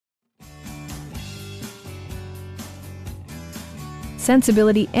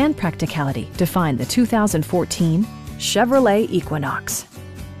sensibility, and practicality define the 2014 Chevrolet Equinox.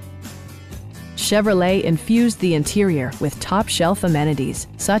 Chevrolet infused the interior with top-shelf amenities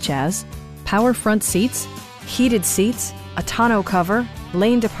such as power front seats, heated seats, a tonneau cover,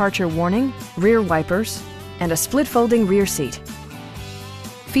 lane departure warning, rear wipers, and a split-folding rear seat.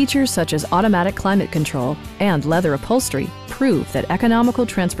 Features such as automatic climate control and leather upholstery prove that economical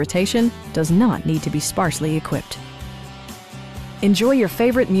transportation does not need to be sparsely equipped. Enjoy your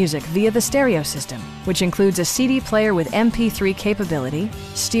favorite music via the stereo system, which includes a CD player with MP3 capability,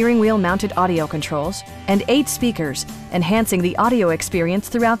 steering wheel mounted audio controls, and 8 speakers, enhancing the audio experience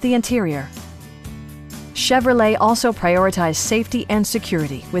throughout the interior. Chevrolet also prioritized safety and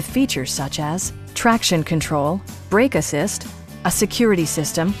security with features such as traction control, brake assist, a security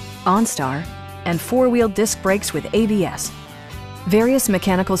system, OnStar, and 4-wheel disc brakes with ABS. Various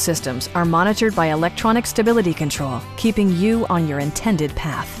mechanical systems are monitored by electronic stability control, keeping you on your intended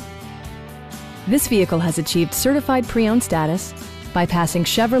path. This vehicle has achieved certified pre-owned status by passing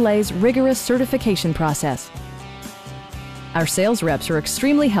Chevrolet's rigorous certification process. Our sales reps are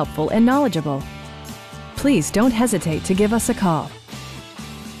extremely helpful and knowledgeable. Please don't hesitate to give us a call.